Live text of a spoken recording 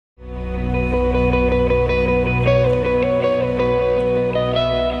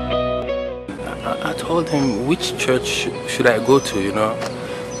told them, which church should I go to, you know?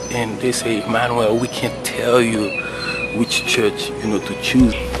 And they say, Emmanuel, we can't tell you which church, you know, to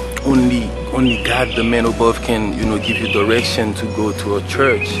choose. Only God, the man above, can, you know, give you direction to go to a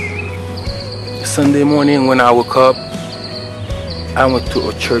church. Sunday morning when I woke up, I went to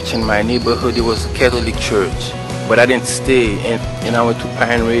a church in my neighborhood. It was a Catholic church, but I didn't stay, and I went to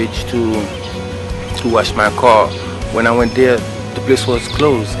Pine Ridge to wash my car. When I went there, the place was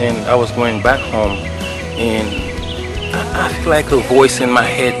closed, and I was going back home, and I feel like a voice in my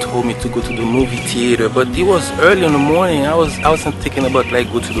head told me to go to the movie theater, but it was early in the morning. I wasn't thinking about like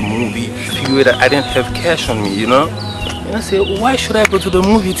go to the movie. I figured I didn't have cash on me, you know. And I said, why should I go to the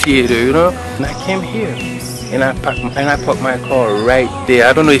movie theater, you know? And I came here, and I parked my car right there.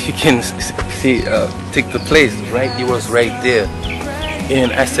 I don't know if you can see, take the place, right? It was right there.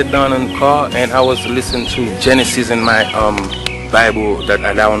 And I sat down in the car, and I was listening to Genesis in my Bible that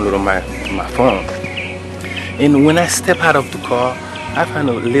I downloaded on my phone. And when I step out of the car, I find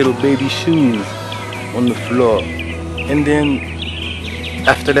a little baby shoes on the floor. And then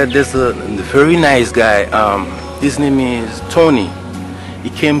after that, there's a very nice guy. His name is Tony. He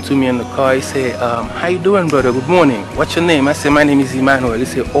came to me in the car. He said, how you doing, brother? Good morning. What's your name? I said, my name is Emmanuel. He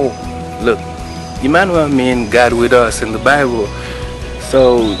said, oh, look, Emmanuel means God with us in the Bible.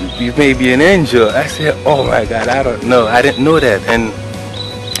 So you may be an angel. I said, oh my God, I don't know. I didn't know that. And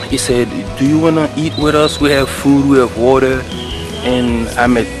he said, do you want to eat with us? We have food, we have water. And I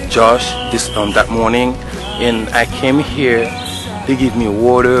met Josh that morning, and I came here. They gave me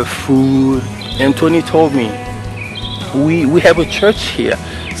water, food, and Tony told me, we have a church here.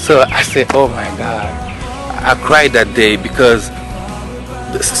 So I said, oh my God. I cried that day because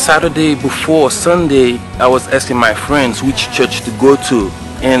the Saturday before Sunday, I was asking my friends which church to go to.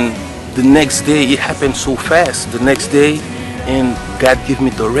 And the next day, it happened so fast. The next day, and God gave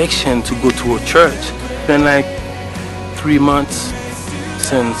me direction to go to a church. It's been like 3 months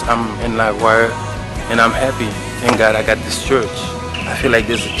since I'm in Livewire, and I'm happy. Thank God I got this church. I feel like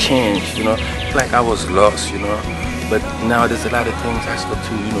there's a change, you know. It's like I was lost, you know. But now there's a lot of things I start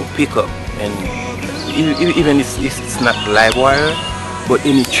to, you know, pick up. And even if it's not Livewire, but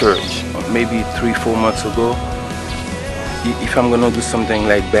any church. Maybe 3-4 months ago, if I'm gonna do something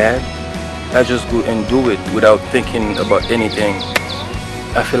like bad, I just go and do it without thinking about anything.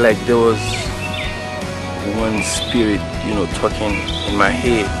 I feel like there was one spirit, you know, talking in my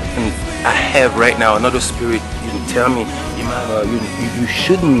head, and I have right now another spirit, you know, tell me, Emmanuel, you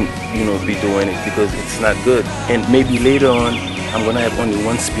shouldn't, you know, be doing it because it's not good. And maybe later on, I'm gonna have only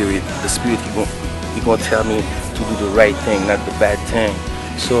one spirit. The spirit he gonna tell me to do the right thing, not the bad thing.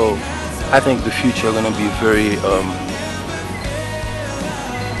 So I think the future is gonna be very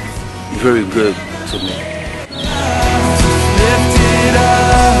good to me.